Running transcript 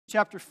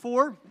chapter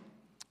 4,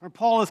 where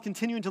Paul is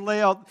continuing to lay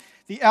out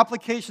the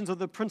applications of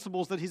the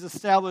principles that he's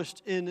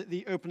established in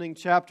the opening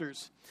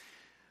chapters.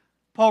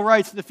 Paul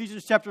writes in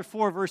Ephesians chapter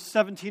 4, verse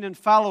 17 and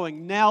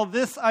following, "Now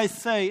this I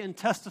say and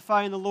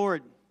testify in the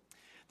Lord,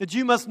 that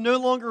you must no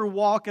longer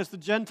walk as the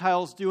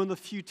Gentiles do in the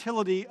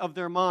futility of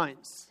their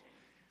minds.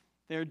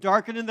 They are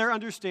darkened in their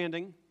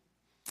understanding,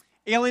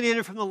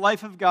 alienated from the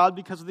life of God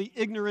because of the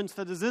ignorance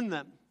that is in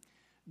them,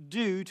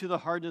 due to the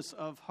hardness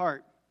of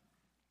heart.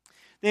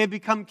 They have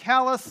become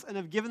callous and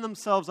have given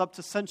themselves up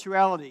to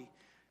sensuality,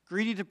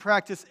 greedy to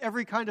practice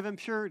every kind of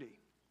impurity.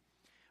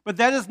 But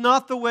that is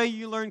not the way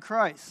you learn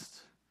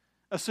Christ,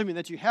 assuming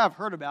that you have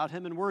heard about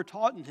him and were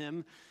taught in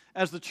him,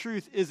 as the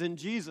truth is in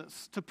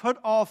Jesus, to put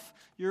off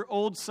your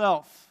old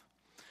self,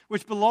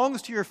 which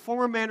belongs to your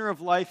former manner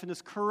of life and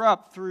is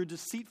corrupt through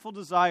deceitful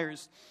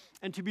desires,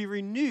 and to be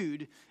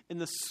renewed in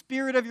the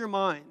spirit of your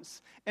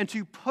minds, and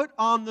to put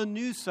on the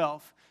new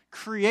self,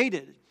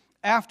 created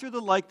after the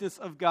likeness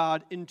of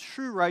God in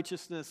true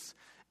righteousness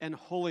and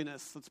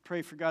holiness." Let's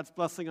pray for God's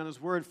blessing on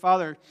his word.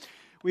 Father,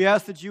 we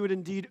ask that you would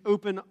indeed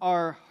open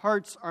our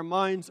hearts, our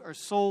minds, our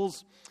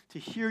souls to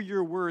hear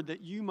your word,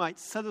 that you might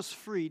set us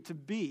free to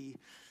be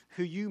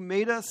who you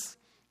made us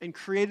and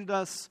created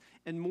us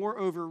and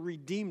moreover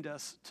redeemed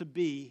us to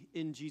be.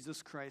 In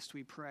Jesus Christ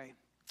we pray.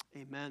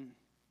 Amen.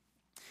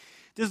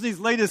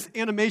 Disney's latest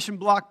animation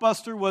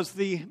blockbuster was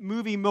the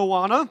movie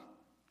Moana,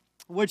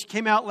 which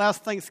came out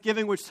last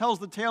Thanksgiving, which tells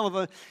the tale of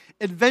an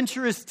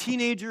adventurous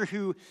teenager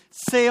who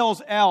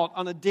sails out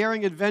on a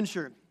daring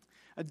adventure,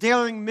 a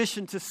daring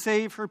mission to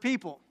save her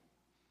people.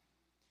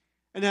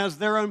 And as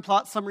their own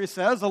plot summary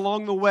says,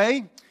 along the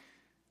way,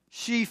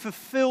 she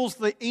fulfills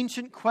the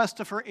ancient quest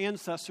of her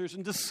ancestors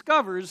and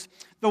discovers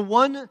the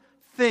one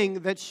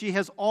thing that she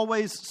has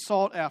always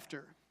sought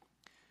after,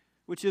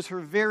 which is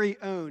her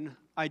very own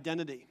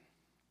identity.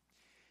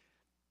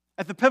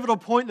 At the pivotal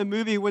point in the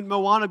movie when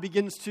Moana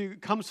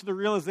comes to the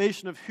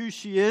realization of who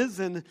she is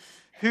and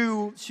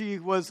who she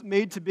was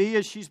made to be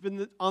as she's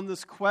been on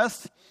this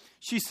quest,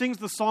 she sings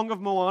the song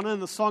of Moana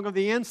and the song of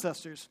the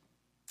ancestors.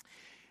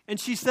 And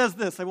she says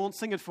this, I won't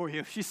sing it for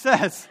you. She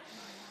says,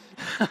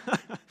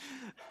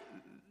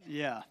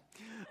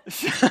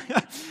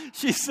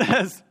 she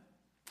says,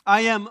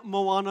 "I am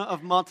Moana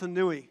of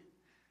Motunui.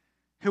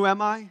 Who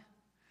am I?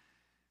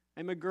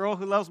 I'm a girl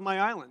who loves my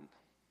island.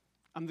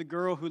 I'm the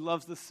girl who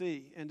loves the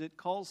sea, and it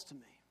calls to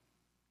me.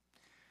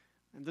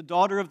 I'm the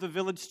daughter of the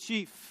village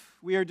chief.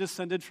 We are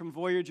descended from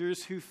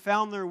voyagers who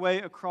found their way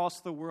across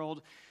the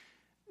world.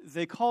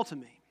 They call to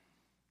me.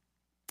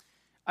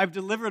 I've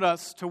delivered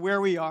us to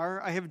where we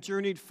are. I have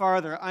journeyed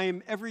farther. I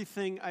am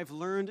everything I've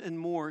learned and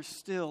more.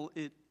 Still,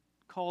 it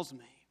calls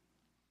me."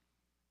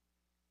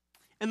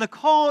 And the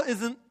call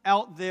isn't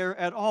out there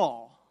at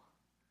all.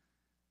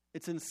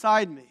 It's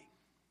inside me.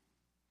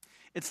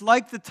 It's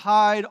like the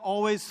tide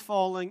always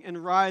falling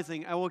and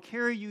rising. I will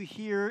carry you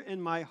here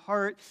in my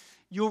heart.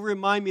 You'll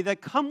remind me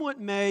that come what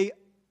may,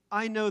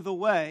 I know the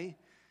way.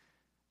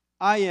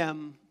 I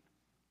am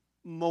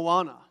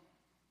Moana.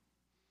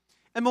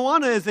 And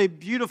Moana is a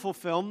beautiful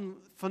film,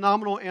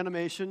 phenomenal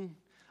animation,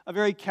 a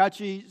very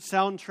catchy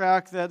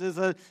soundtrack that is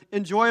an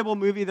enjoyable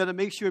movie that it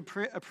makes you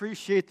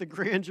appreciate the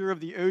grandeur of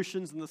the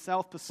oceans and the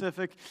South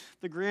Pacific,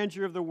 the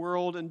grandeur of the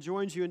world, and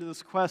joins you into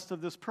this quest of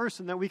this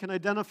person that we can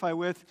identify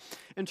with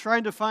and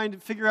trying to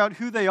figure out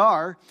who they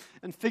are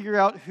and figure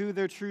out who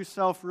their true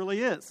self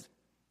really is.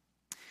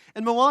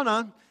 And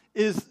Moana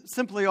is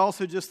simply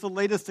also just the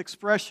latest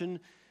expression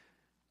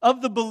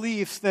of the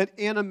beliefs that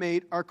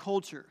animate our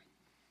culture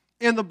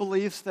and the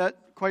beliefs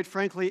that, quite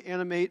frankly,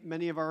 animate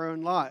many of our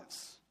own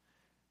lives.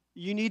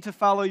 You need to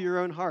follow your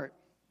own heart.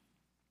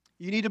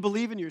 You need to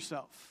believe in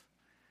yourself.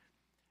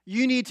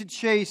 You need to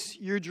chase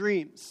your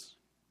dreams.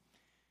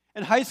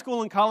 And high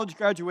school and college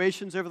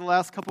graduations over the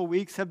last couple of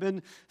weeks have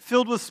been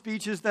filled with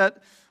speeches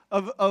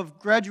of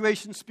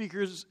graduation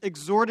speakers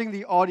exhorting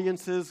the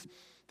audiences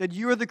that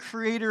you are the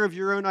creator of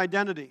your own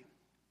identity,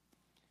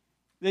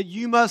 that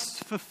you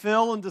must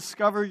fulfill and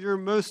discover your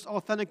most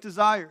authentic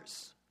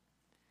desires,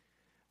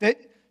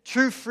 that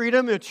true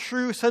freedom, a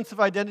true sense of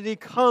identity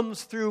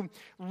comes through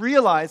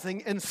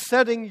realizing and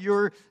setting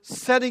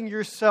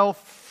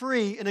yourself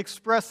free and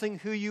expressing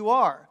who you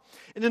are.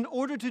 And in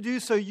order to do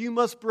so, you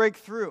must break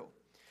through.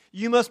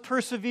 You must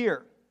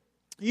persevere.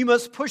 You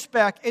must push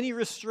back any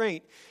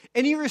restraint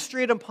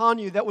upon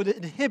you that would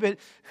inhibit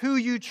who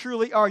you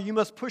truly are. You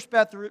must push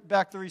back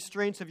the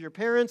restraints of your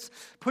parents,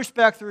 push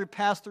back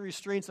past the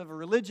restraints of a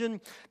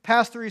religion,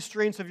 past the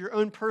restraints of your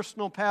own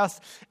personal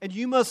past, and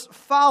you must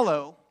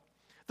follow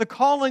the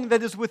calling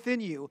that is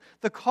within you,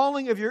 the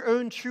calling of your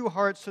own true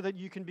heart so that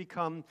you can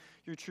become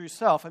your true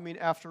self. I mean,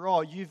 after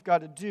all, you've got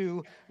to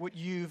do what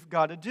you've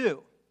got to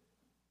do.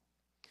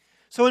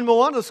 So in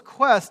Moana's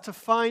quest to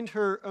find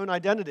her own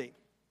identity,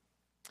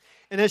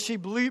 and as she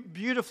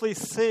beautifully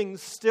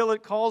sings, "Still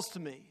it calls to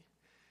me,"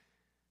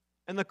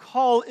 and the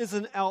call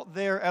isn't out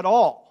there at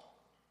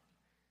all.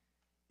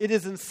 It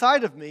is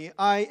inside of me.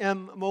 I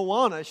am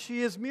Moana.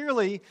 She is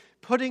merely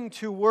putting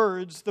to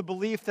words the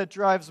belief that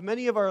drives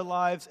many of our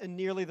lives and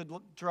nearly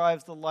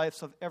drives the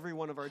lives of every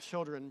one of our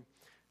children,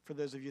 for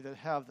those of you that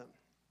have them.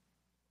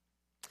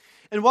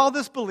 And while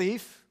this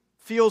belief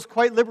feels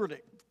quite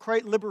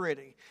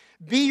liberating,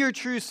 be your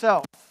true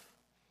self.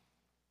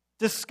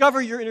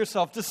 Discover your inner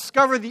self.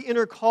 Discover the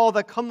inner call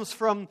that comes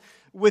from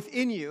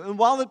within you. And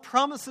while it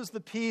promises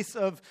the peace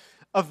of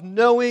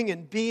knowing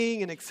and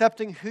being and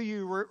accepting who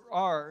you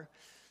are,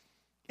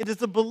 it is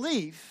a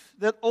belief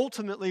that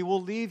ultimately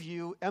will leave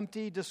you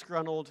empty,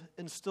 disgruntled,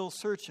 and still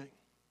searching.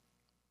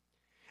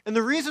 And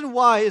the reason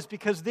why is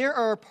because there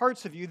are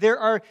parts of you, there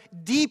are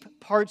deep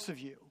parts of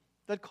you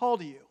that call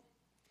to you.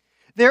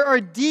 There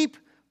are deep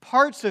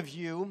parts of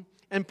you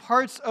and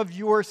parts of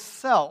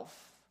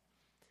yourself,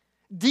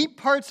 deep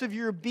parts of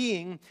your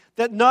being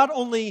that not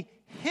only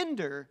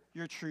hinder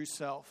your true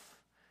self,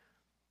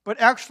 but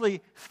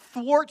actually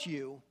thwart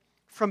you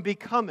from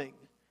becoming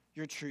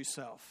your true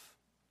self.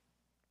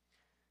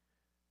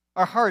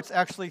 Our hearts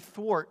actually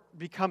thwart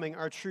becoming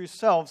our true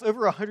selves.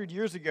 Over 100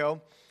 years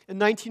ago, in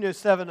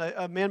 1907,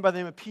 a man by the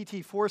name of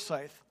P.T.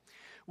 Forsyth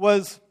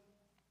was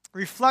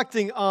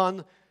reflecting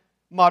on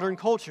modern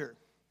culture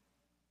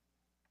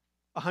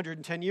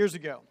 110 years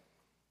ago.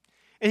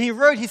 And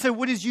he said,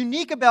 what is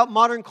unique about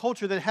modern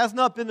culture that has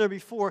not been there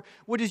before,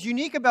 what is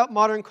unique about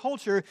modern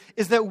culture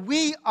is that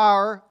we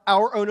are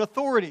our own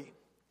authority.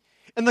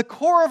 And the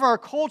core of our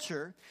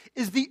culture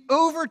is the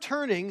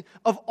overturning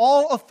of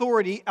all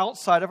authority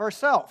outside of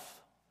ourselves.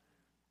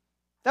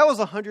 That was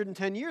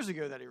 110 years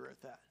ago that he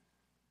wrote that.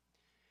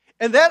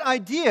 And that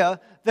idea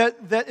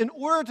that in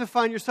order to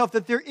find yourself,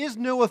 that there is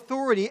no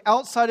authority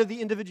outside of the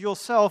individual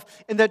self,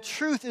 and that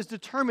truth is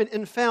determined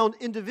and found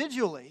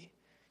individually,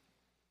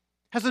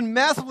 has been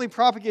massively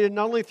propagated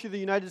not only through the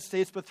United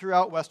States, but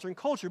throughout Western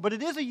culture. But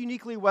it is a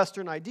uniquely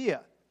Western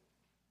idea.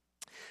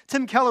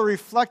 Tim Keller,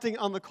 reflecting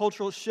on the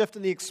cultural shift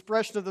and the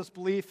expression of this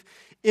belief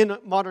in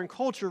modern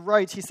culture,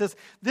 writes, he says,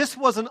 this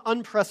was an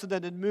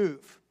unprecedented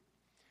move.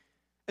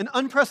 An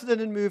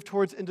unprecedented move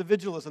towards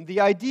individualism.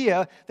 The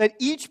idea that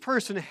each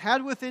person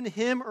had within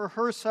him or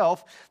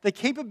herself the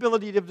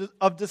capability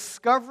of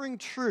discovering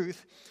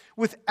truth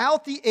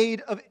without the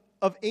aid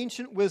of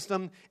ancient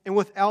wisdom and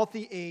without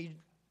the aid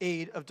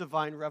of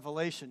divine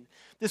revelation.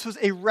 This was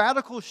a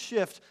radical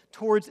shift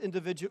towards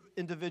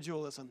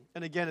individualism.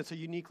 And again, it's a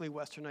uniquely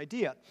Western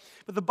idea.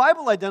 But the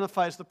Bible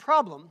identifies the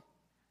problem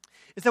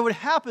is that what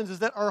happens is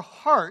that our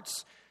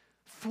hearts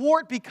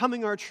thwart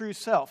becoming our true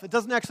self. It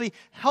doesn't actually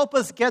help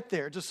us get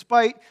there,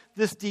 despite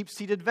this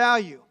deep-seated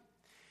value.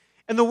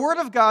 And the Word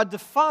of God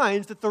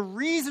defines that the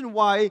reason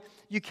why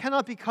you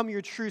cannot become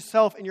your true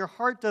self and your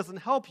heart doesn't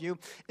help you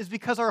is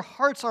because our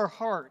hearts are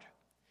hard.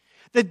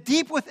 That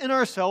deep within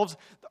ourselves,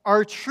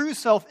 our true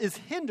self is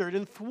hindered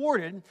and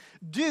thwarted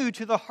due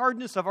to the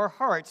hardness of our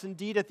hearts.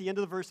 Indeed, at the end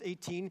of verse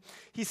 18,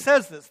 he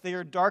says this, they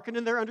are darkened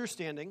in their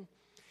understanding,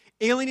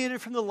 alienated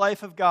from the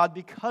life of God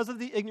because of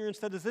the ignorance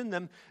that is in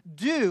them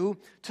due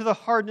to the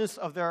hardness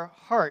of their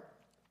heart.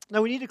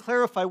 Now, we need to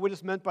clarify what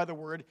is meant by the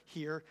word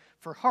here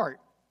for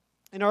heart.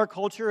 In our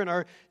culture and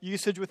our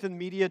usage within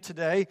media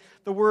today,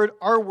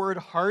 our word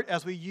heart,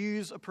 as we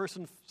use a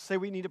person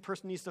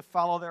needs to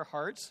follow their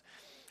hearts,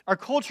 our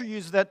culture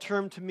uses that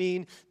term to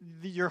mean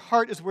your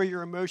heart is where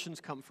your emotions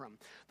come from.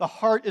 The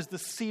heart is the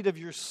seat of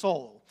your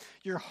soul.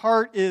 Your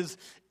heart is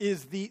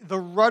the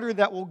rudder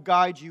that will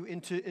guide you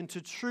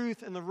into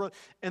truth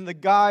and the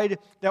guide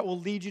that will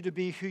lead you to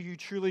be who you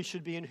truly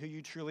should be and who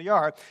you truly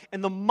are.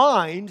 And the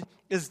mind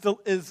is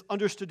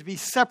understood to be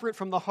separate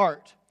from the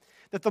heart.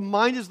 That the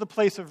mind is the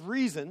place of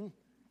reason,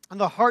 and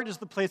the heart is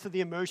the place of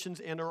the emotions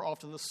and or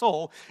often the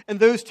soul. And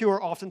those two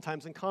are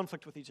oftentimes in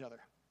conflict with each other.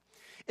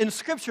 In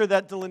Scripture,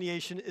 that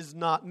delineation is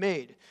not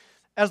made.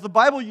 As the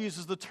Bible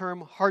uses the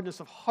term hardness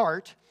of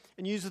heart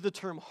and uses the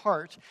term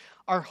heart,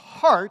 our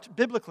heart,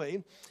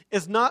 biblically,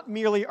 is not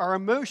merely our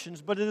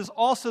emotions, but it is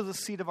also the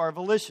seat of our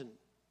volition.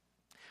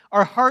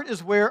 Our heart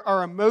is where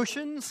our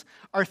emotions,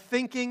 our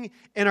thinking,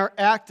 and our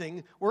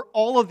acting, where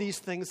all of these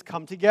things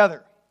come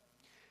together.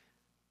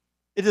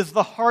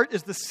 The heart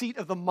is the seat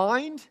of the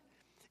mind,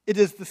 it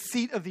is the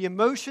seat of the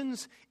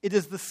emotions, it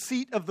is the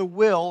seat of the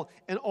will,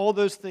 and all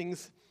those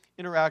things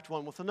interact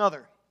one with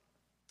another.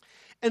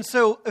 And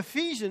so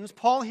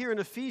Paul here in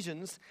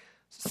Ephesians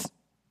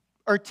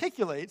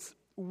articulates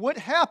what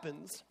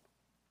happens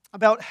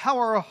about how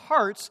our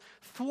hearts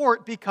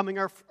thwart becoming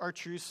our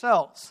true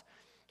selves.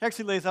 He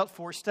actually lays out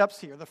 4 steps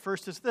here. The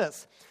first is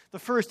this. The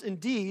first,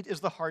 indeed, is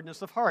the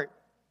hardness of heart,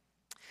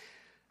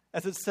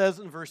 as it says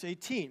in verse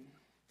 18.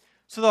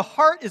 So the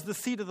heart is the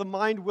seat of the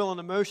mind, will, and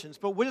emotions.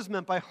 But what is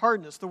meant by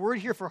hardness? The word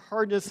here for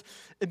hardness,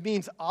 it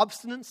means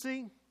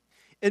obstinacy.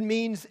 It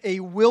means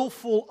a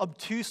willful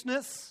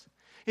obtuseness.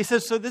 He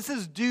says, so this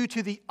is due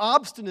to the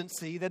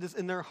obstinacy that is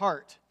in their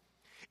heart.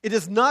 It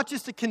is not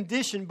just a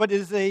condition, but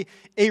it is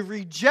a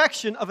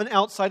rejection of an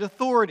outside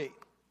authority.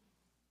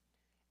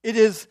 It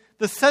is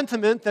the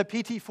sentiment that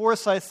P.T.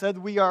 Forsyth said,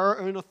 we are our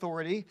own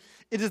authority.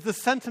 It is the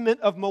sentiment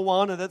of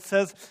Moana that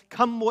says,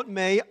 come what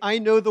may, I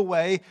know the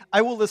way.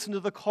 I will listen to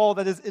the call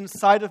that is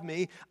inside of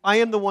me. I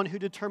am the one who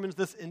determines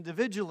this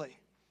individually.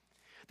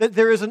 That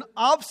there is an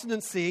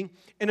obstinacy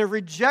and a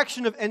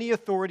rejection of any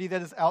authority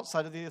that is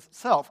outside of the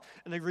self.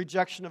 And a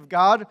rejection of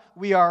God,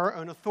 we are our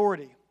own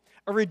authority.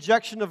 A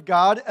rejection of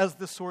God as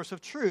the source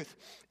of truth.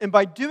 And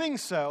by doing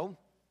so,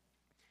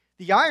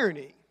 the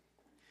irony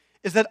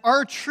is that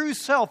our true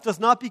self does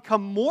not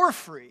become more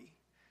free,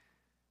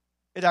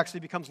 it actually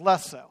becomes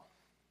less so.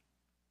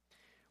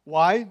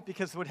 Why?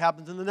 Because of what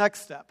happens in the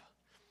next step.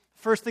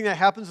 First thing that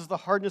happens is the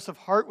hardness of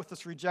heart with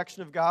this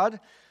rejection of God.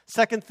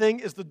 Second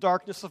thing is the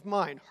darkness of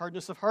mind.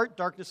 Hardness of heart,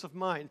 darkness of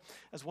mind,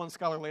 as one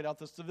scholar laid out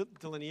this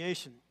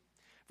delineation.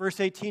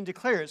 Verse 18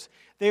 declares,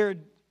 they are,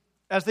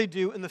 as they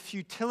do, in the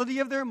futility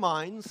of their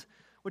minds,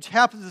 which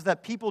happens is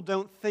that people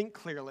don't think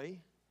clearly,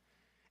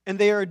 and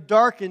they are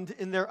darkened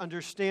in their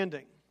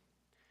understanding.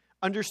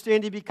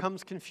 Understanding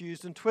becomes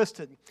confused and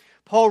twisted.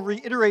 Paul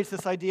reiterates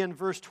this idea in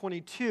verse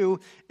 22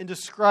 in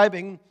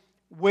describing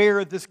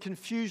where this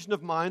confusion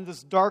of mind,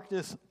 this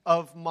darkness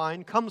of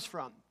mind comes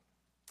from.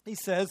 He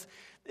says,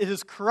 it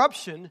is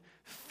corruption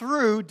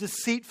through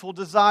deceitful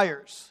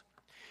desires.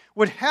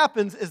 What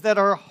happens is that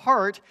our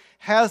heart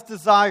has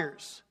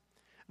desires.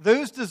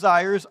 Those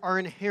desires are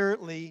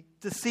inherently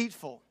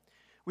deceitful.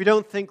 We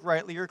don't think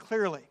rightly or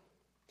clearly.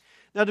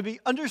 Now, to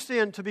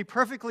be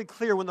perfectly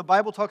clear, when the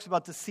Bible talks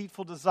about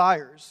deceitful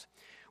desires,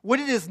 what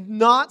it is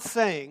not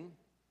saying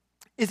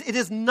is it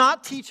is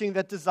not teaching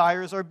that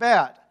desires are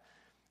bad.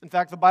 In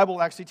fact, the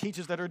Bible actually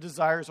teaches that our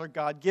desires are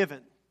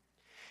God-given.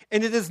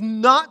 And it is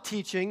not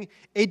teaching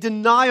a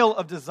denial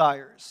of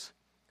desires,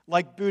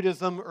 like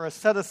Buddhism or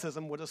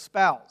asceticism would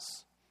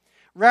espouse.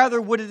 Rather,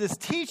 what it is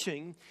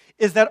teaching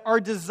is that our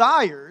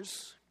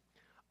desires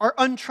are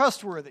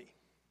untrustworthy.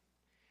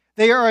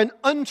 They are an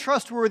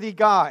untrustworthy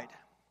guide.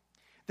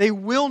 They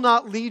will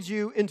not lead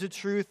you into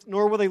truth,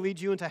 nor will they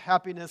lead you into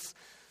happiness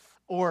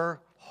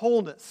or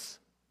wholeness.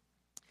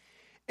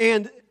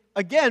 And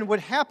again, what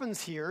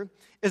happens here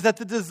is that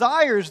the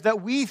desires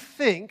that we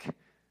think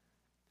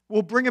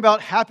will bring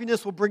about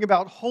happiness, will bring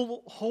about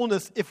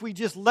wholeness if we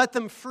just let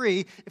them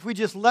free, if we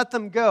just let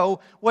them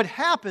go, what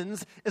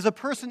happens is a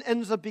person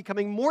ends up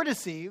becoming more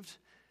deceived,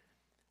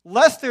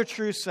 less their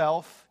true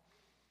self,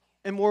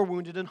 and more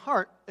wounded and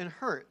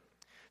hurt.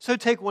 So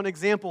take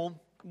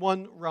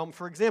one realm,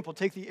 for example.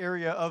 Take the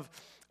area of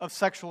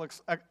sexual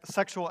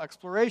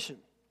exploration.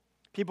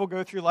 People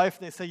go through life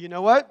and they say, you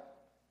know what?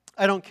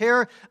 I don't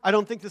care. I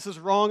don't think this is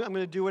wrong. I'm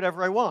going to do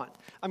whatever I want.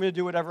 I'm going to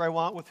do whatever I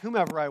want with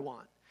whomever I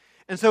want.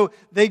 And so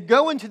they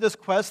go into this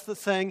quest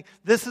that's saying,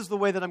 this is the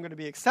way that I'm going to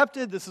be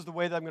accepted. This is the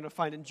way that I'm going to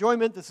find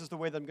enjoyment. This is the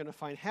way that I'm going to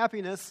find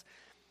happiness.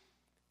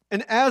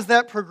 And as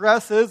that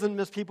progresses, and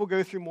as people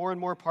go through more and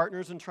more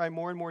partners and try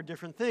more and more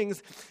different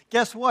things,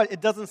 guess what?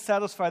 It doesn't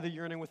satisfy the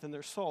yearning within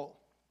their soul.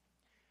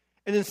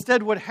 And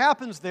instead, what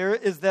happens there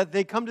is that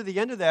they come to the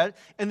end of that,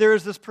 and there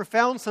is this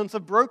profound sense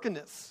of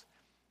brokenness.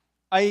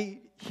 I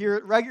hear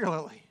it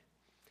regularly.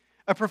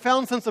 A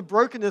profound sense of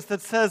brokenness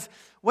that says,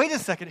 wait a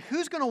second,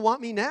 who's going to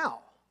want me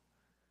now?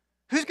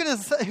 Who's going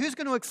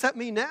to accept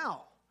me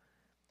now?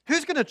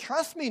 Who's going to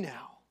trust me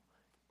now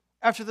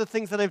after the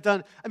things that I've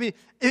done? I mean,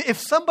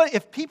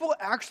 if people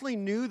actually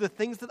knew the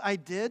things that I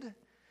did,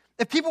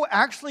 if people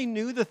actually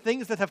knew the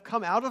things that have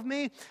come out of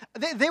me,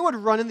 they would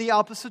run in the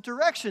opposite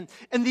direction.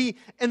 And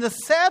the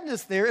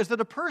sadness there is that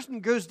a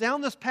person goes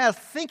down this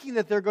path thinking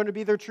that they're going to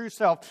be their true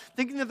self,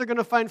 thinking that they're going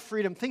to find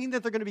freedom, thinking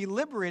that they're going to be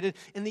liberated.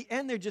 In the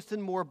end, they're just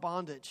in more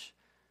bondage.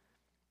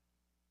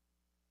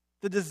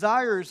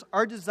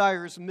 Our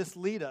desires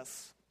mislead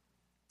us,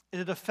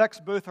 and it affects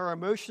both our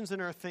emotions and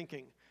our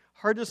thinking.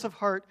 Hardness of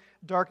heart,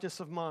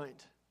 darkness of mind.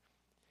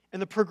 And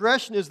the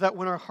progression is that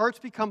when our hearts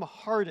become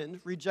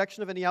hardened,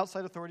 rejection of any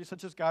outside authority,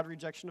 such as God,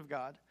 rejection of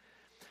God,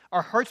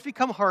 our hearts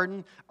become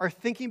hardened, our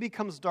thinking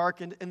becomes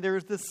darkened, and there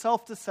is this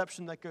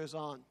self-deception that goes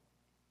on.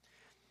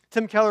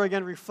 Tim Keller,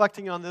 again,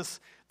 reflecting on this,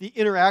 the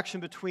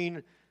interaction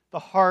between the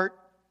heart,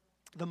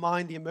 the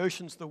mind, the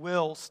emotions, the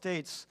will,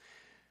 states,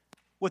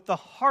 what the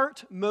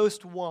heart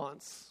most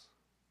wants,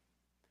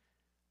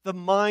 the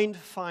mind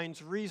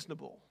finds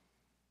reasonable.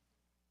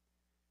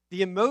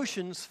 The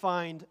emotions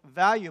find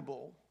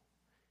valuable,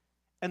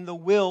 and the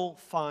will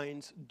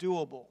finds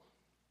doable.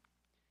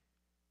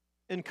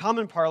 In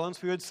common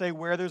parlance, we would say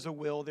where there's a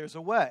will, there's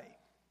a way.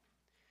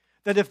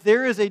 That if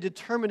there is a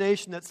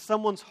determination that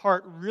someone's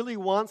heart really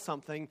wants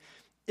something,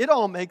 it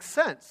all makes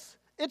sense.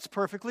 It's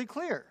perfectly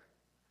clear,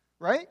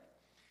 right?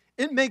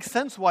 It makes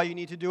sense why you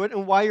need to do it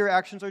and why your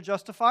actions are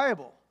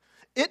justifiable.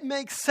 It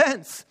makes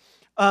sense.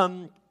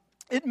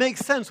 It makes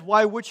sense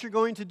why what you're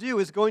going to do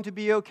is going to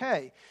be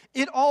okay.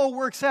 It all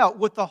works out.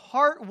 What the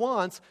heart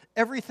wants,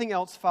 everything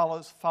else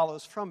follows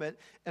from it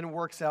and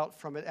works out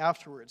from it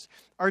afterwards.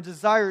 Our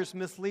desires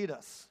mislead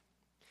us.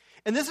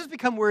 And this has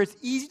become where it's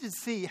easy to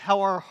see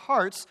how our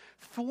hearts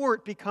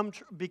thwart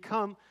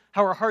becoming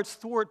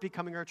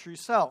our true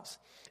selves.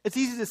 It's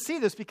easy to see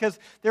this because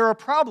there are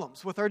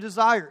problems with our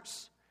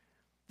desires.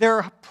 There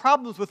are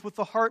problems with what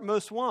the heart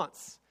most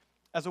wants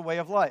as a way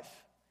of life.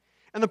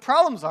 And the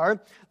problems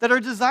are that our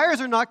desires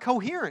are not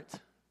coherent.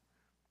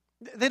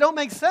 They don't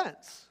make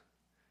sense.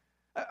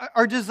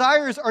 Our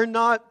desires are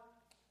not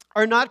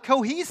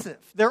cohesive.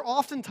 They're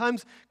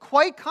oftentimes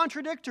quite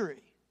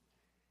contradictory.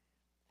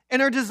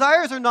 And our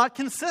desires are not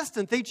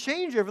consistent. They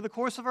change over the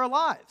course of our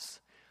lives.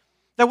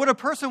 That what a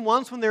person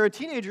wants when they're a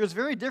teenager is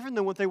very different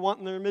than what they want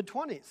in their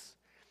mid-20s.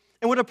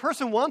 And what a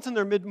person wants in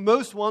their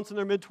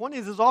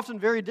mid-20s is often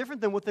very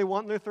different than what they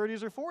want in their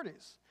 30s or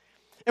 40s.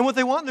 And what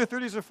they want in their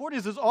 30s or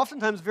 40s is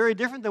oftentimes very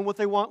different than what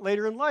they want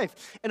later in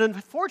life. And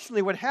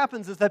unfortunately, what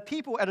happens is that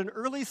people at an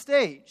early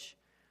stage,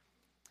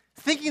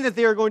 thinking that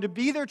they are going to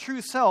be their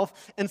true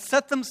self and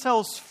set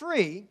themselves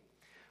free,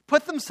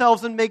 put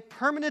themselves and make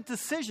permanent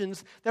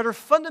decisions that are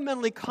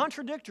fundamentally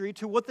contradictory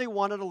to what they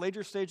want at a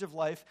later stage of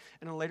life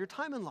and a later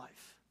time in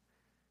life.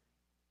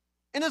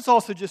 And it's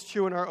also just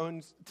true in our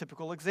own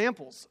typical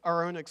examples,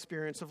 our own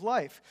experience of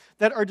life,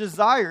 that our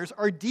desires,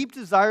 our deep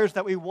desires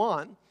that we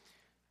want,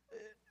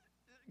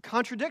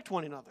 contradict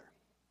one another.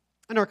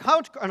 And our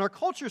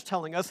culture is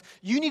telling us,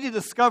 you need to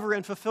discover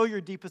and fulfill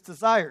your deepest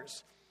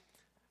desires.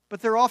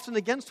 But they're often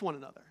against one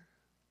another.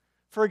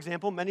 For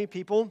example, many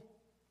people,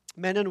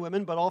 men and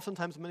women, but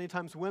oftentimes, many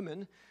times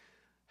women,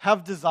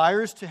 have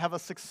desires to have a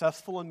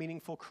successful and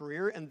meaningful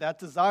career, and that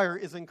desire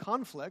is in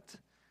conflict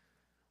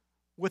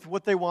with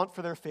what they want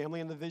for their family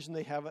and the vision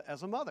they have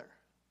as a mother.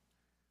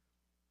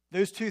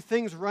 Those two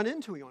things run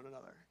into one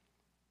another.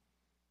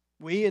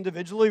 We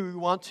individually, we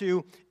want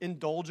to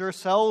indulge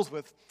ourselves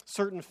with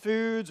certain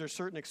foods or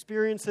certain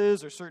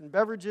experiences or certain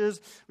beverages.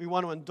 We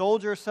want to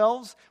indulge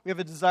ourselves. We have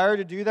a desire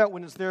to do that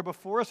when it's there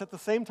before us. At the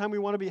same time, we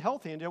want to be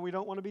healthy, and yet we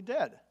don't want to be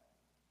dead.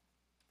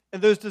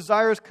 And those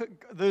desires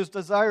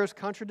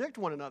contradict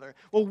one another.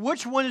 Well,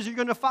 which one is you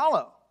going to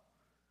follow?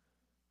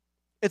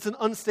 It's an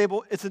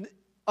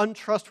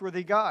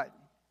untrustworthy guide.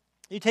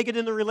 You take it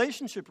in the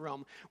relationship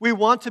realm. We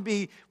want to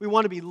be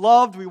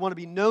loved, we want to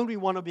be known, we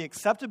want to be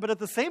accepted, but at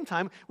the same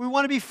time, we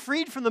want to be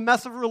freed from the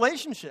mess of a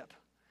relationship.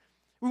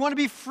 We want to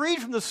be freed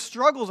from the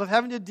struggles of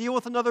having to deal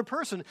with another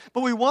person,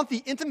 but we want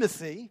the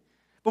intimacy,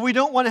 but we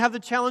don't want to have the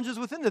challenges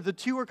within it. The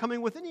two are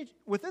coming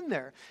within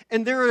there.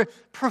 And there are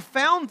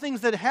profound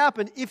things that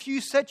happen if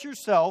you set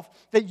yourself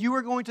that you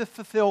are going to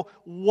fulfill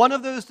one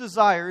of those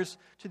desires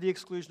to the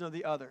exclusion of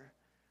the other.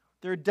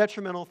 There are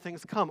detrimental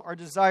things come. Our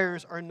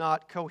desires are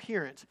not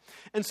coherent.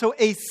 And so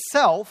a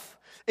self,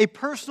 a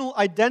personal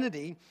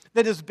identity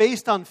that is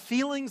based on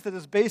feelings, that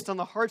is based on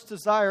the heart's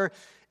desire,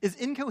 is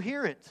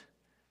incoherent.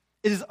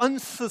 It is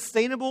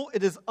unsustainable,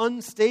 it is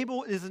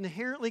unstable, it is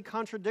inherently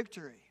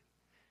contradictory.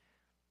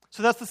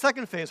 So that's the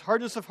second phase,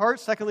 hardness of heart.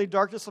 Secondly,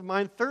 darkness of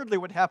mind. Thirdly,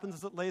 what happens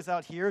as it lays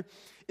out here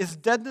is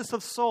deadness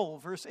of soul,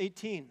 verse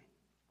 18.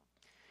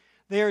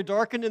 They are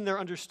darkened in their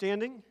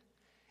understanding,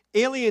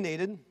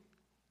 alienated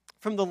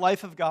from the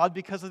life of God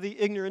because of the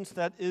ignorance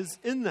that is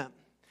in them.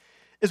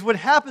 Is what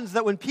happens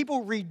that when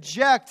people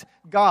reject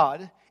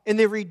God, and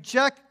they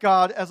reject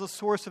God as a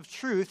source of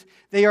truth,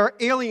 they are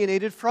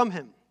alienated from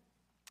Him.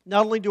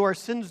 Not only do our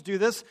sins do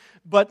this,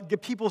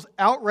 but people's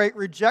outright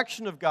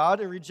rejection of God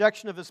and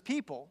rejection of His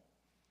people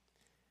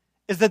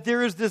is that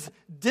there is this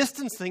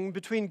distancing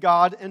between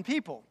God and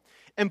people.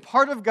 And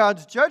part of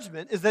God's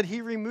judgment is that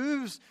He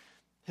removes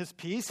His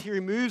peace, He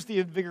removes the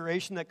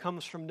invigoration that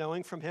comes from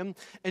knowing from Him,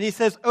 and He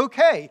says,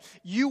 okay,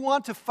 you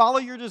want to follow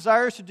your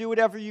desires to do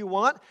whatever you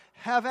want?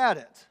 Have at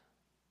it.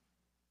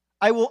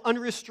 I will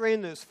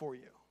unrestrain those for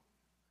you.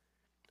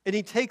 And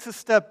He takes a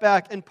step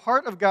back, and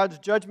part of God's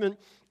judgment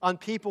on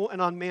people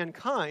and on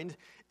mankind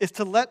is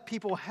to let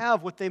people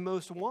have what they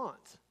most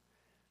want.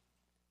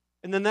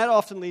 And then that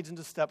often leads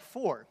into step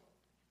 4,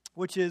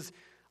 which is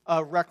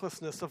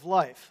recklessness of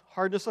life.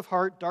 Hardness of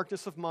heart,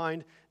 darkness of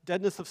mind,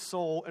 deadness of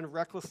soul, and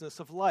recklessness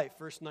of life.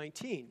 Verse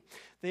 19.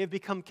 They have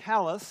become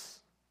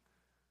callous,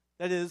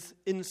 that is,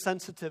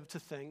 insensitive to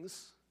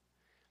things,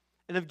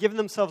 and have given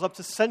themselves up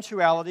to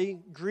sensuality,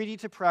 greedy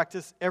to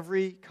practice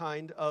every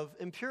kind of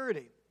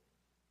impurity.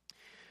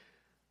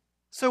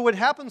 So what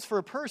happens for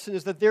a person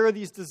is that there are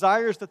these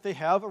desires that they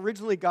have,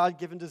 originally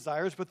God-given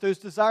desires, but those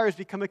desires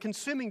become a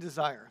consuming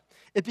desire.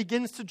 It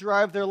begins to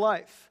drive their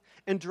life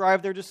and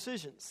drive their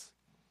decisions.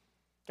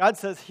 God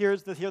says here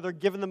they're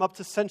giving them up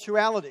to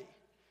sensuality,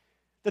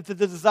 that the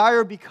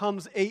desire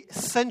becomes a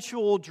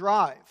sensual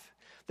drive,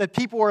 that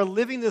people are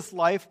living this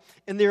life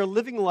and they are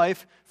living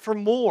life for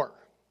more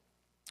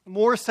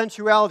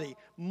sensuality,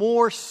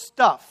 more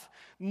stuff,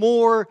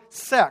 more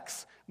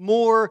sex,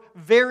 more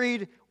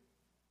varied,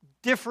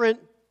 different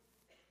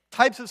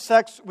types of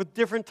sex with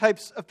different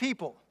types of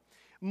people,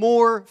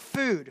 more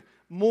food,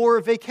 more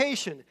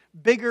vacation,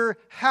 bigger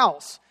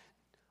house.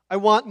 I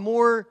want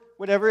more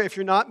whatever. If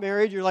you're not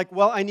married, you're like,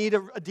 well, I need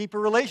a deeper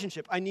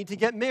relationship. I need to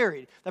get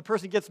married. That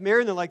person gets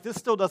married and they're like, this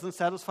still doesn't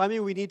satisfy me.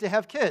 We need to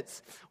have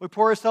kids. We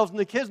pour ourselves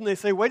into kids and they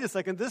say, wait a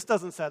second, this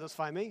doesn't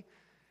satisfy me.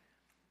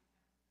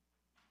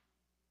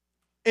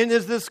 And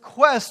there's this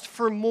quest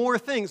for more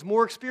things,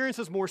 more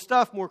experiences, more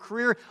stuff, more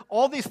career,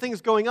 all these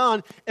things going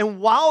on. And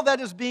while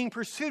that is being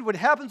pursued, what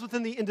happens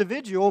within the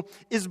individual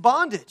is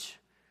bondage.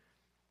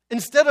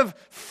 Instead of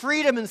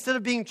freedom, instead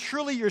of being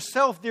truly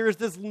yourself, there is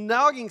this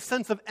nagging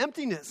sense of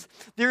emptiness.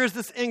 There is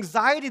this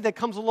anxiety that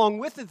comes along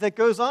with it that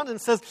goes on and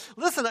says,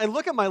 listen, I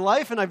look at my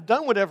life and I've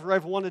done whatever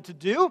I've wanted to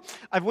do.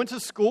 I went to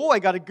school, I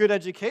got a good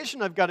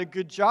education, I've got a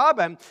good job,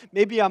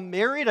 maybe I'm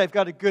married, I've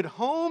got a good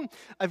home,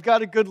 I've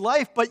got a good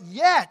life, but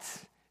yet,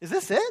 is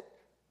this it?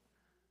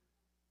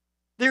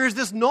 There is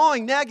this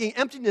gnawing, nagging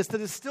emptiness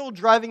that is still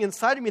driving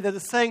inside of me that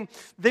is saying,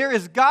 there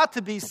has got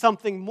to be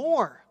something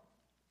more.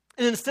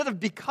 And instead of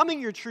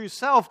becoming your true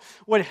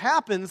self, what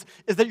happens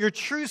is that your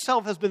true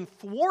self has been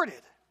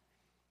thwarted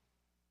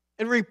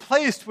and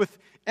replaced with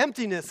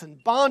emptiness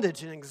and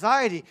bondage and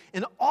anxiety.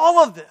 And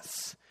all of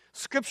this,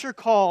 Scripture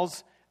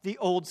calls the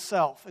old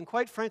self. And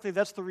quite frankly,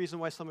 that's the reason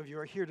why some of you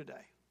are here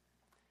today.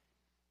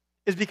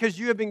 Is because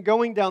you have been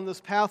going down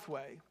this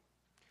pathway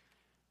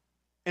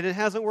and it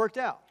hasn't worked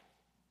out.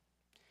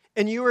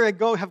 And you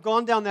have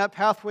gone down that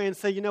pathway and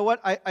say, you know what,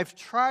 I've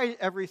tried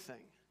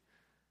everything.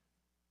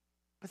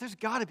 But there's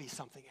got to be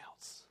something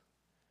else.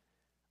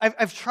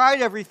 I've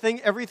tried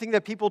everything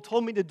that people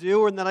told me to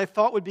do and that I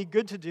thought would be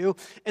good to do,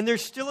 and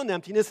there's still an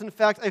emptiness. In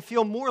fact, I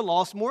feel more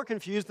lost, more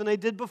confused than I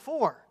did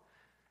before.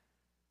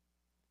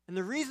 And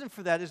the reason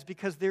for that is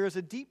because there is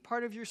a deep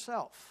part of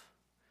yourself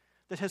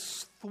that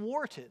has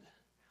thwarted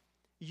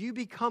you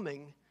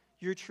becoming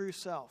your true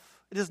self.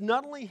 It has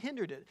not only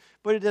hindered it,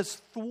 but it has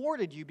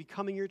thwarted you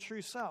becoming your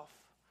true self.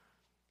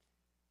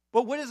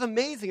 But what is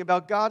amazing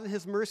about God and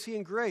His mercy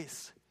and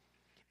grace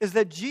is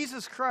that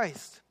Jesus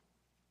Christ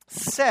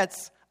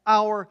sets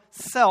our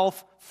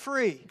self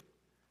free.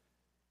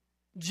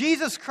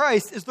 Jesus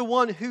Christ is the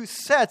one who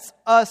sets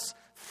us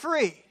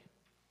free.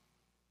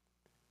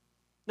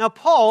 Now,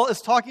 Paul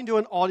is talking to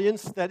an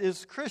audience that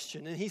is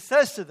Christian, and he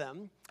says to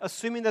them,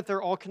 assuming that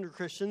they're all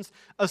Christians,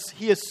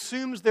 he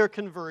assumes their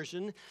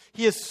conversion,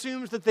 he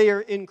assumes that they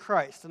are in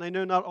Christ. And I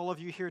know not all of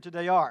you here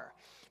today are.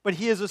 But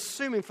he is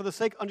assuming, for the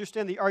sake of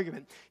understand the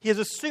argument, he is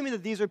assuming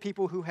that these are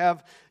people who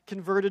have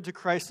converted to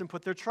Christ and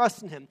put their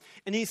trust in Him.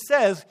 And he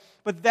says,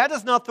 but that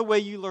is not the way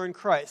you learn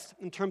Christ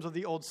in terms of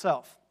the old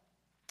self.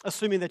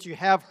 Assuming that you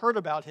have heard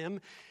about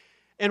Him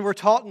and were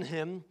taught in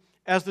Him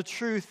as the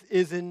truth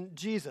is in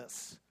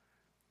Jesus.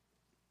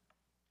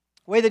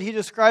 The way that he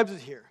describes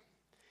it here,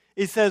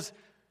 he says,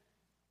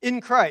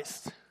 in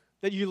Christ,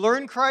 that you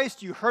learn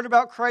Christ, you heard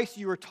about Christ,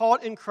 you were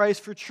taught in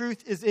Christ, for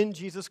truth is in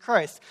Jesus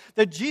Christ.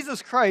 That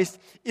Jesus Christ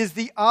is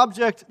the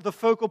object, the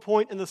focal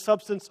point, and the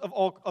substance of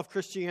all of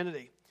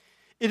Christianity.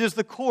 It is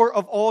the core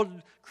of all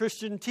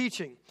Christian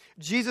teaching.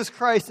 Jesus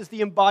Christ is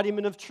the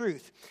embodiment of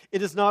truth.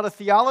 It is not a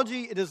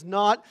theology, it is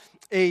not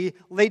a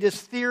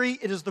latest theory,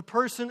 it is the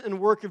person and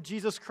work of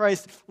Jesus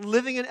Christ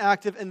living and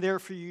active and there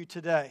for you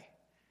today.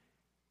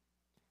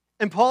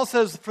 And Paul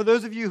says, for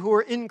those of you who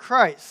are in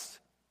Christ,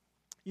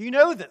 you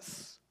know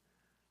this.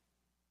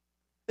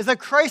 Is that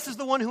Christ is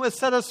the one who has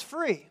set us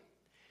free.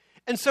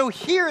 And so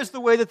here is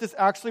the way that this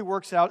actually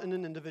works out in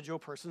an individual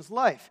person's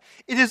life.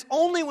 It is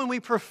only when we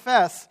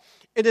profess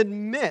and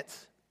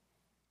admit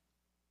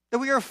that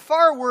we are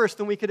far worse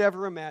than we could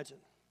ever imagine.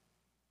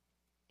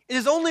 It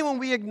is only when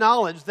we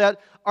acknowledge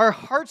that our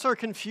hearts are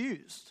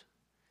confused,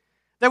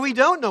 that we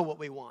don't know what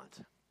we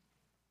want,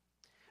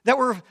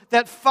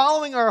 that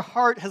following our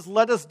heart has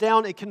led us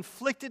down a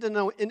conflicted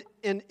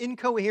and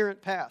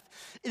incoherent path.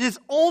 It is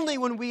only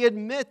when we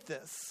admit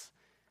this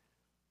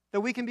that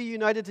we can be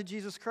united to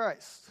Jesus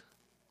Christ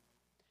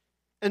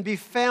and be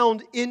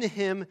found in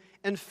Him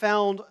and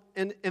found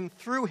and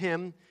through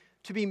Him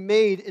to be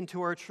made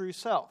into our true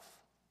self.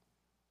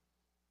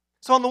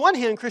 So on the one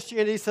hand,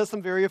 Christianity says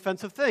some very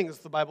offensive things,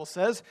 the Bible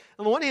says.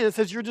 On the one hand, it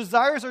says your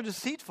desires are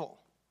deceitful.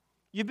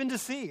 You've been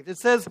deceived. It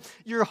says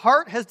your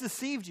heart has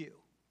deceived you.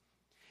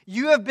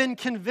 You have been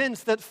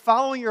convinced that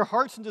following your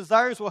hearts and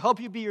desires will help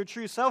you be your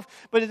true self,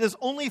 but it has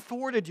only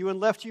thwarted you and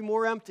left you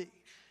more empty.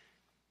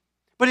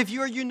 But if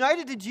you are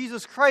united to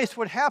Jesus Christ,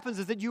 what happens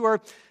is that you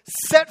are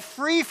set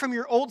free from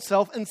your old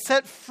self and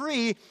set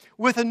free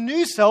with a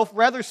new self,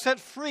 rather set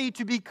free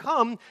to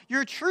become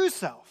your true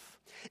self.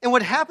 And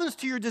what happens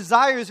to your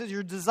desires is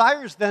your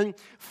desires then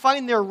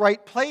find their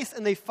right place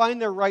and they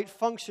find their right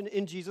function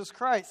in Jesus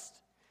Christ.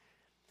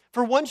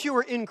 For once you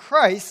are in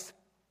Christ,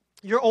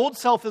 your old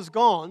self is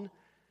gone.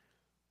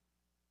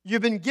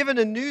 You've been given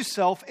a new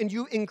self and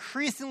you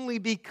increasingly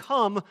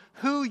become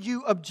who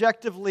you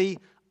objectively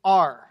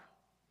are.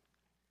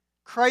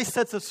 Christ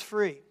sets us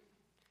free.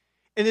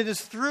 And it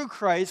is through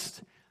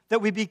Christ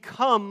that we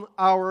become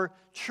our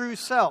true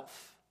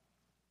self.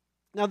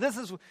 Now, this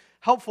is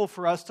helpful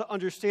for us to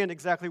understand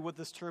exactly what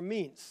this term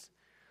means.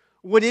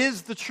 What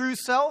is the true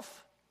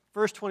self?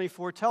 Verse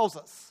 24 tells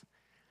us.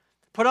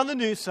 Put on the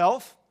new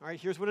self. All right,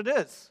 here's what it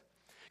is.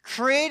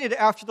 Created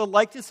after the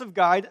likeness of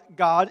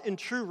God in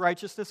true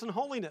righteousness and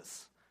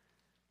holiness.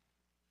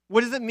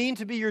 What does it mean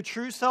to be your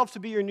true self,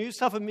 to be your new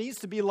self? It means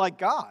to be like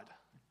God.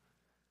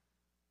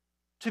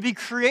 To be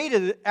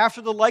created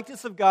after the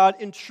likeness of God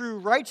in true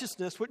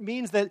righteousness, which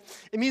means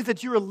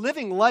that you are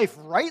living life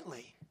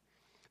rightly,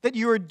 that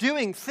you are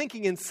doing,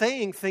 thinking, and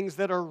saying things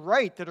that are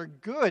right, that are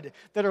good,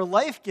 that are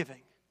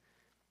life-giving.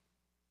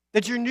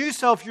 That your new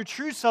self, your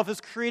true self,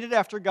 is created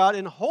after God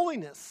in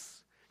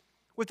holiness.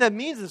 What that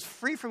means is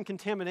free from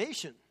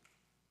contamination.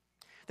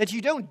 That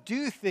you don't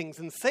do things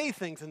and say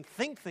things and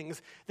think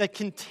things that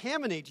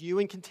contaminate you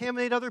and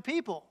contaminate other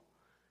people.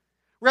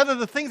 Rather,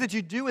 the things that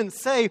you do and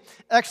say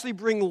actually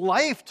bring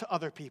life to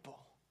other people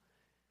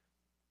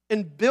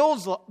and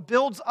builds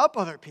up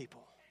other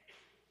people.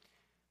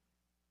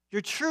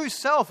 Your true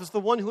self is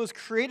the one who was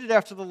created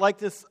after the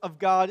likeness of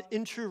God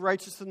in true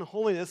righteousness and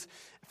holiness,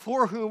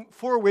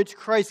 for which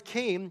Christ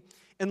came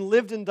and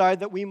lived and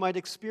died that we might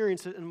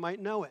experience it and might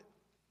know it.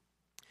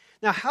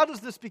 Now, how does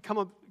this become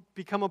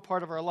a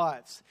part of our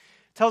lives?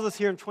 It tells us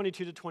here in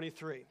 22 to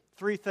 23.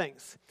 3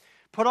 things.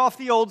 Put off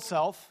the old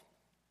self,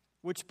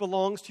 which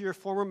belongs to your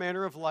former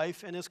manner of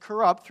life and is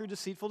corrupt through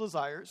deceitful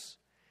desires,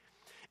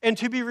 and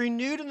to be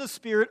renewed in the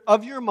spirit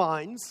of your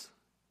minds,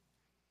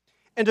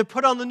 and to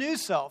put on the new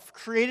self,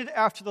 created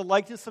after the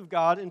likeness of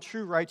God in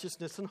true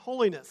righteousness and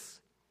holiness.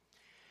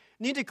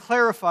 Need to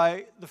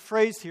clarify the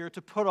phrase here,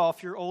 to put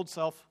off your old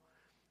self,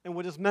 and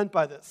what is meant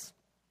by this.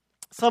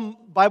 Some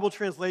Bible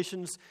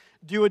translations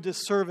do a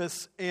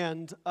disservice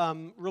and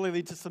really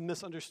lead to some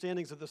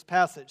misunderstandings of this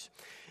passage.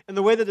 And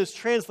the way that it's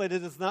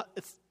translated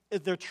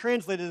they're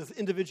translated as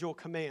individual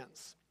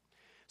commands.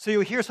 So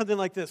you'll hear something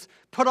like this: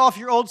 put off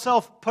your old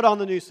self, put on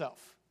the new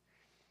self.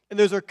 And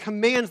those are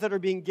commands that are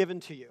being given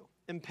to you.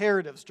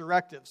 Imperatives,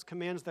 directives,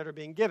 commands that are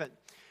being given.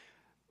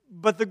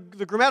 But the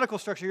grammatical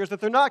structure here is that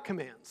they're not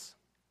commands.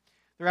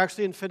 They're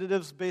actually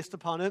infinitives based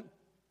upon it.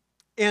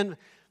 And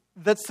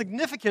that's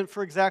significant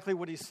for exactly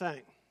what he's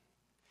saying.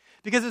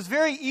 Because it's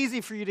very easy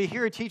for you to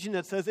hear a teaching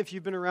that says, if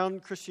you've been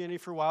around Christianity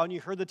for a while and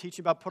you heard the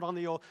teaching about put off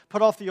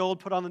the old,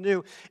 put on the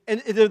new,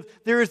 and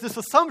there is this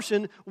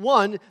assumption,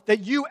 one,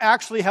 that you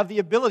actually have the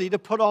ability to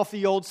put off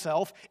the old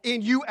self,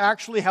 and you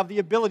actually have the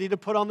ability to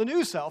put on the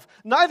new self,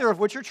 neither of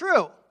which are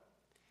true.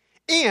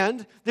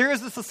 And there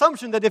is this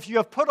assumption that if you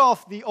have put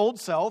off the old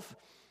self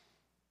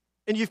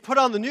and you've put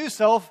on the new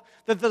self,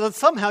 that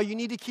somehow you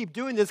need to keep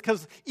doing this,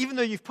 because even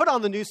though you've put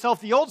on the new self,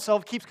 the old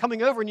self keeps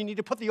coming over and you need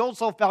to put the old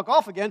self back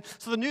off again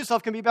so the new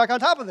self can be back on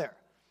top of there.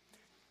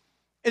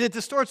 And it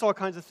distorts all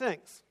kinds of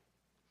things.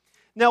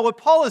 Now, what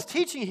Paul is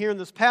teaching here in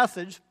this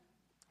passage,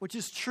 which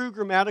is true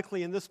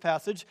grammatically in this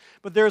passage,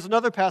 but there's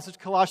another passage,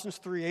 Colossians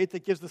 3:8,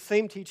 that gives the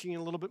same teaching in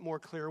a little bit more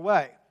clear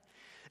way.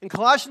 In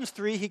Colossians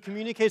 3, he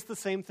communicates the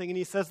same thing, and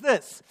he says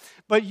this: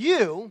 but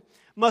you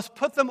must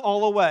put them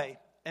all away.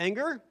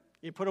 Anger,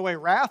 you put away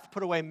wrath,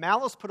 put away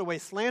malice, put away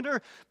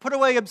slander, put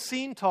away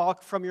obscene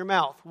talk from your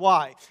mouth.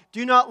 Why?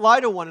 Do not lie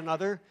to one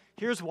another.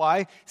 Here's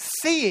why.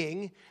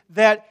 Seeing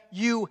that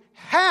you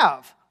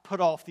have put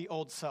off the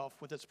old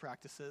self with its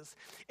practices,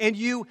 and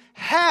you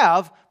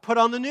have put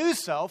on the new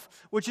self,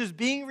 which is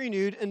being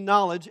renewed in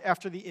knowledge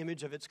after the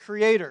image of its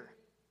creator.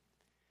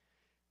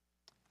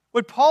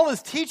 What Paul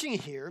is teaching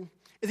here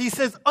is he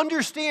says,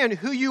 understand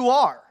who you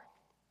are.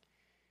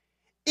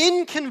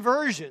 In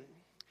conversion,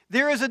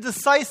 there is a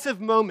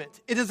decisive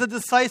moment. It is a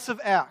decisive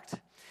act.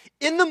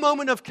 In the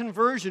moment of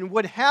conversion,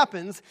 what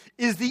happens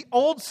is the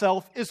old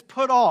self is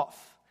put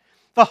off.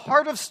 The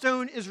heart of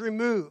stone is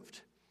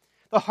removed.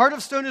 The heart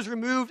of stone is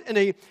removed and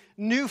a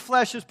new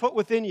flesh is put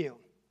within you.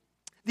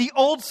 The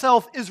old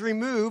self is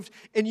removed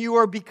and you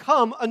are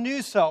become a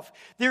new self.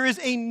 There is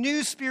a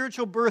new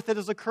spiritual birth that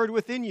has occurred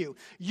within you.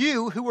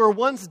 You who were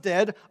once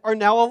dead are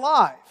now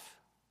alive.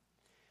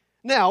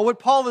 Now, what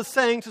Paul is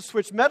saying, to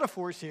switch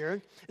metaphors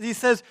here, is he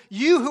says,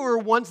 you who were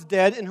once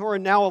dead and who are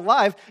now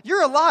alive,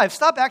 you're alive.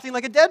 Stop acting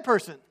like a dead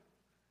person.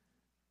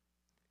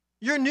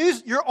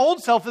 Your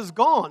old self is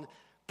gone.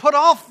 Put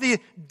off the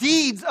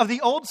deeds of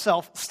the old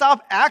self.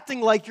 Stop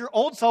acting like your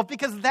old self,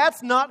 because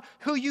that's not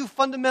who you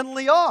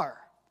fundamentally are.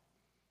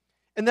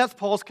 And that's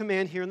Paul's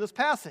command here in this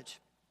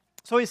passage.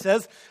 So he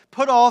says,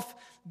 put off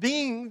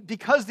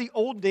because the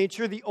old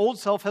nature, the old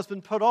self has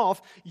been put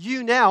off,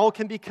 you now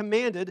can be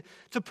commanded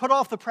to put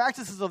off the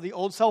practices of the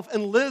old self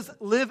and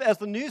live as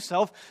the new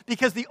self,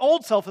 because the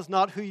old self is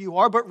not who you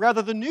are, but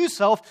rather the new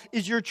self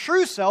is your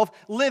true self.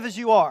 Live as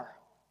you are.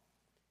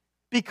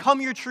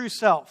 Become your true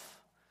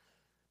self.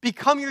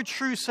 Become your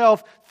true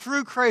self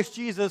through Christ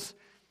Jesus,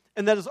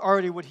 and that is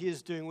already what he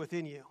is doing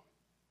within you.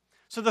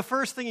 So the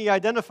first thing he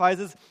identifies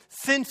is,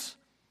 since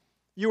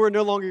you are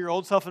no longer your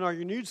old self and are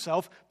your new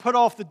self, put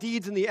off the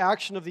deeds and the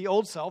action of the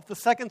old self. The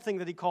second thing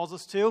that he calls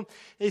us to,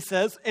 he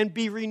says, and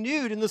be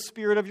renewed in the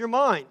spirit of your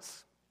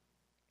minds.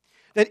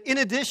 That in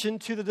addition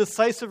to the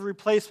decisive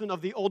replacement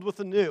of the old with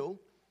the new,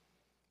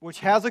 which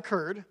has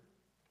occurred,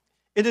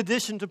 in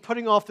addition to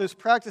putting off those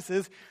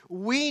practices,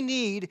 we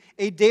need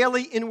a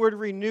daily inward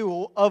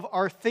renewal of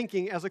our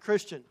thinking as a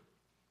Christian.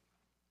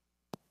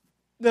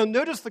 Now,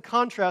 notice the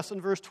contrast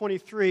in verse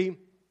 23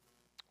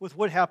 with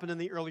what happened in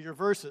the earlier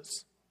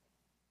verses.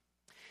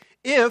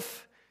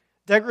 If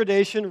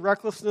degradation,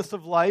 recklessness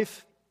of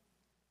life,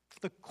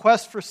 the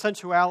quest for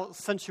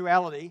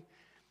sensuality,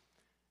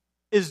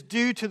 is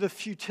due to the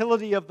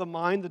futility of the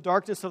mind, the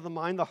darkness of the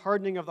mind, the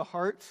hardening of the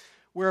heart,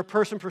 where a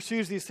person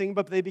pursues these things,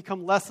 but they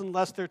become less and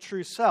less their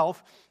true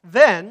self,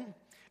 then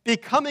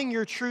becoming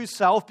your true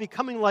self,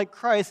 becoming like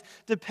Christ,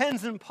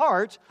 depends in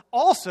part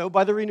also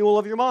by the renewal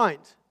of your mind.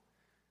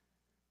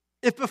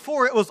 If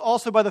before it was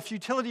also by the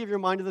futility of your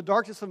mind and the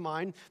darkness of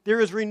mind,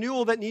 there is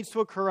renewal that needs to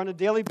occur on a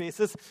daily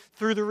basis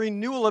through the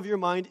renewal of your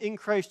mind in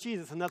Christ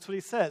Jesus. And that's what he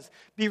says.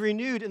 Be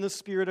renewed in the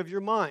spirit of your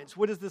minds.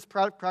 What does this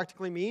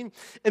practically mean?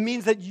 It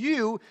means that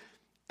you,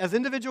 as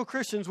individual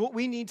Christians, what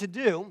we need to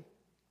do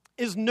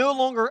is no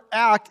longer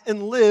act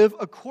and live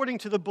according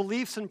to the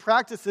beliefs and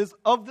practices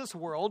of this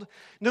world,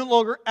 no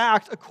longer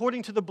act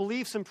according to the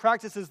beliefs and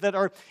practices that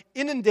are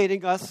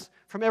inundating us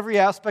from every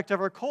aspect of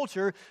our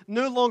culture,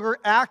 no longer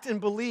act and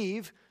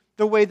believe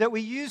the way that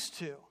we used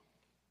to.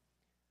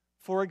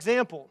 For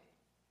example,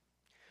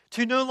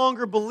 to no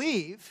longer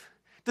believe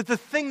that the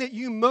thing that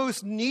you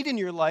most need in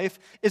your life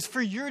is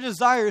for your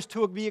desires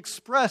to be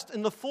expressed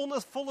in the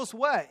fullest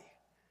way.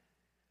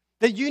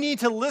 That you need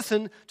to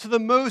listen to the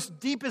most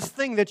deepest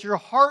thing that your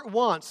heart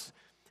wants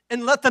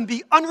and let them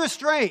be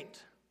unrestrained,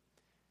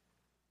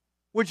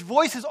 which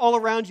voices all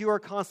around you are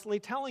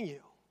constantly telling you.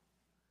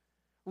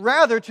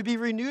 Rather, to be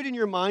renewed in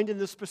your mind in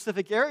this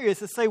specific area is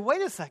to say,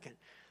 wait a second,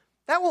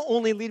 that will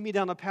only lead me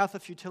down a path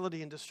of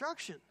futility and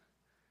destruction.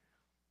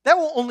 That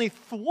will only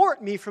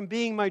thwart me from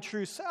being my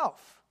true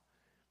self.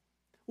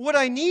 What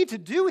I need to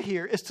do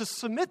here is to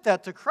submit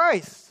that to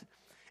Christ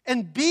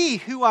and be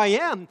who I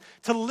am,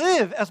 to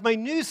live as my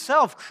new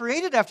self,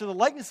 created after the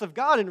likeness of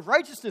God in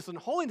righteousness and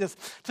holiness,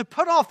 to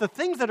put off the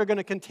things that are going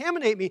to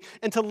contaminate me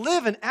and to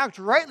live and act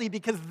rightly,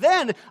 because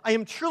then I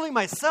am truly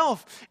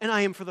myself, and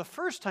I am for the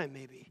first time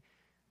maybe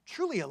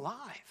truly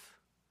alive,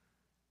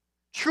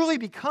 truly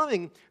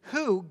becoming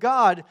who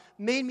God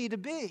made me to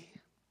be.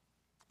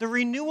 The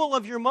renewal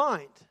of your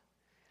mind.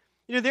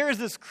 You know, there is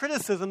this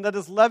criticism that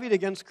is levied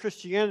against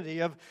Christianity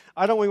of,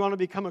 I don't really want to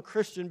become a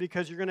Christian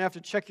because you're going to have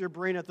to check your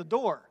brain at the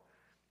door.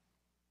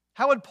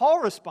 How would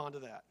Paul respond to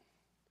that?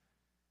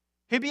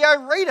 He'd be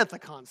irate at the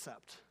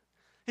concept.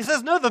 He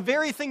says, no, the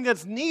very thing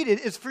that's needed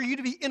is for you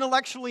to be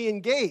intellectually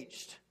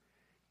engaged,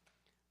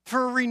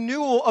 for a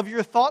renewal of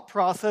your thought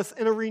process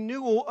and a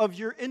renewal of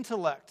your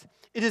intellect.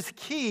 It is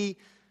key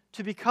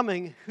to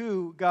becoming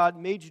who God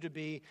made you to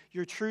be,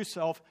 your true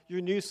self,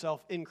 your new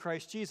self in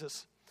Christ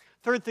Jesus.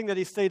 Third thing that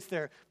he states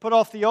there, put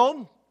off the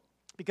old,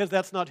 because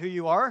that's not who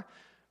you are.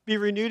 Be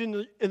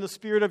renewed in the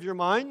spirit of your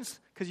minds,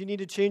 because you need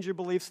to change your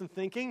beliefs and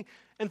thinking.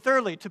 And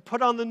thirdly, to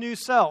put on the new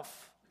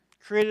self,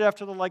 created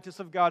after the likeness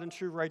of God in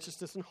true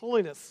righteousness and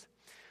holiness.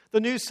 The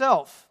new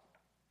self.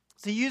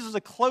 So he uses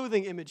a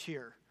clothing image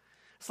here.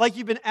 It's like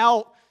you've been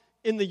out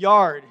in the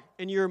yard,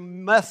 and you're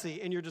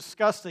messy, and you're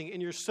disgusting,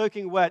 and you're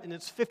soaking wet, and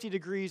it's 50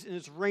 degrees, and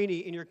it's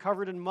rainy, and you're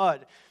covered in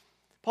mud.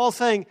 Paul's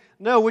saying,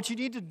 no, what you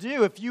need to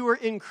do if you are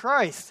in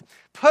Christ,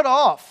 put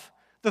off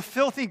the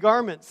filthy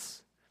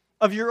garments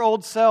of your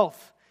old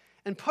self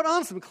and put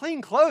on some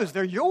clean clothes.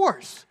 They're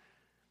yours.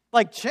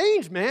 Like,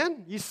 change,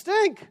 man. You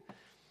stink.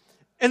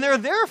 And they're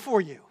there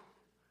for you.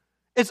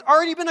 It's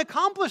already been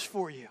accomplished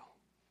for you.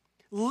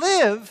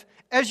 Live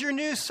as your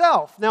new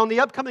self. Now, in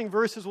the upcoming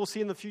verses we'll see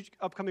in the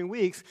upcoming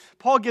weeks,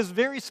 Paul gives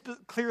very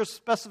clear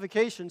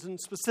specifications and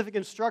specific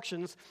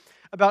instructions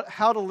about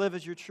how to live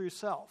as your true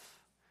self.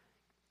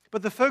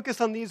 But the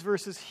focus on these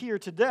verses here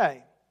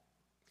today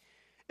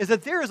is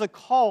that there is a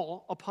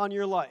call upon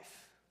your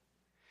life.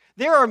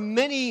 There are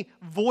many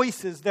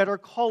voices that are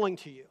calling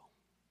to you.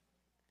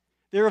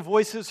 There are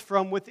voices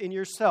from within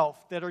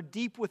yourself that are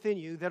deep within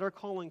you that are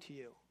calling to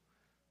you.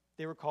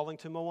 They were calling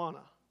to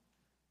Moana,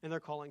 and they're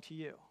calling to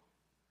you.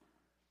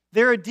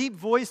 There are deep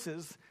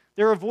voices.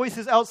 There are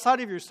voices outside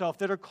of yourself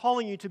that are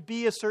calling you to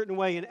be a certain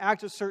way and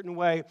act a certain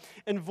way,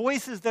 and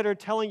voices that are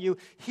telling you,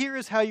 here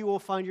is how you will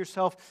find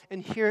yourself,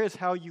 and here is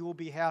how you will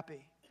be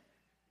happy.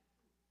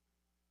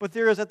 But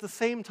there is at the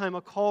same time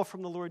a call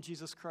from the Lord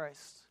Jesus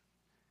Christ.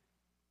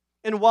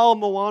 And while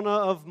Moana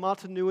of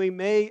Matanui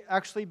may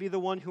actually be the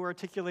one who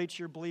articulates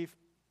your belief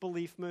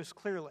most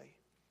clearly,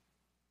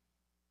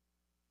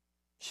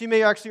 she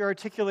may actually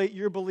articulate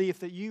your belief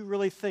that you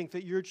really think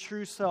that your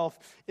true self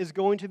is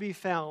going to be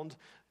found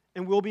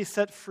and will be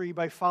set free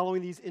by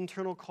following these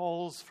internal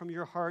calls from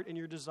your heart and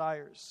your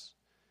desires.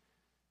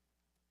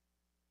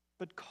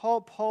 But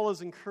Paul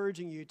is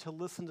encouraging you to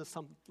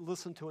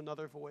listen to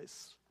another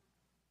voice.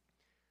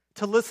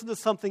 To listen to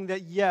something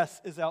that,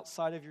 yes, is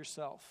outside of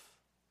yourself.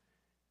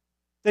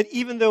 That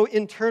even though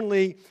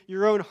internally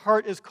your own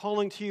heart is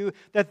calling to you,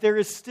 that there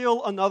is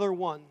still another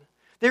one.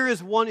 There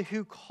is one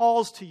who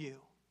calls to you.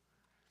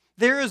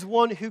 There is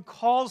one who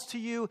calls to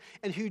you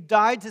and who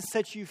died to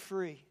set you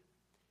free.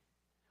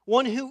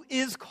 One who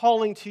is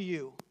calling to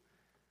you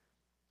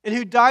and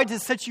who died to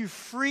set you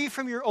free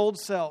from your old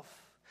self,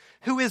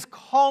 who is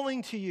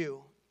calling to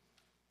you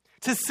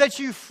to set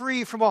you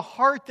free from a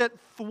heart that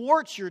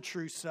thwarts your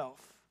true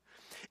self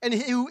and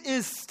who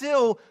is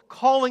still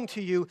calling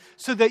to you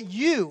so that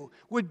you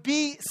would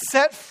be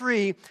set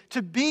free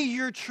to be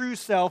your true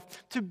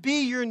self, to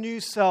be your new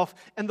self,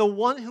 and the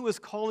one who is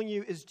calling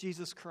you is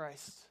Jesus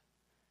Christ.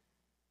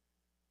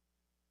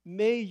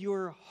 May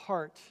your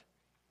heart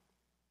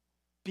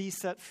be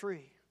set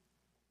free.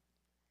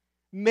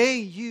 May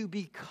you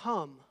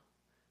become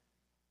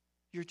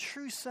your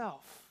true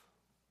self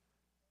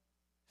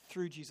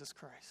through Jesus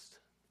Christ.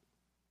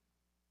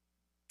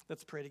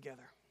 Let's pray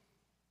together.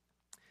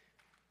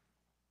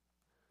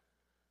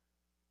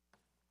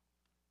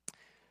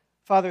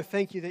 Father,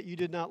 thank you that you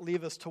did not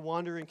leave us to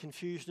wander in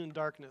confusion and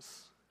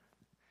darkness.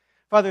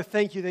 Father,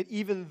 thank you that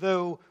even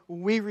though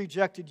we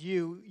rejected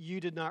you, you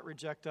did not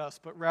reject us,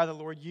 but rather,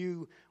 Lord,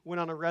 you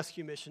went on a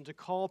rescue mission to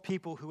call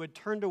people who had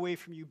turned away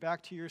from you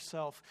back to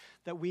yourself,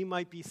 that we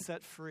might be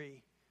set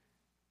free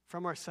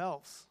from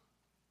ourselves.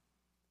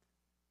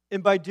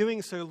 And by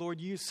doing so,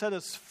 Lord, you set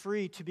us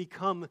free to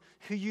become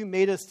who you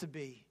made us to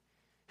be,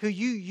 who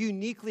you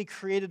uniquely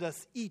created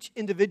us each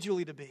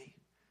individually to be,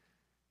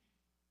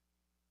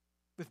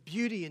 with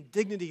beauty and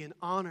dignity and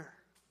honor.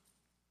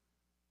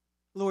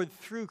 Lord,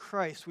 through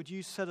Christ, would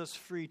you set us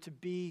free to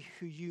be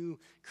who you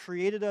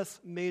created us,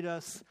 made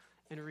us,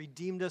 and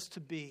redeemed us to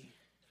be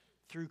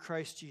through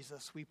Christ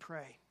Jesus, we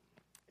pray.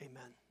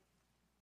 Amen.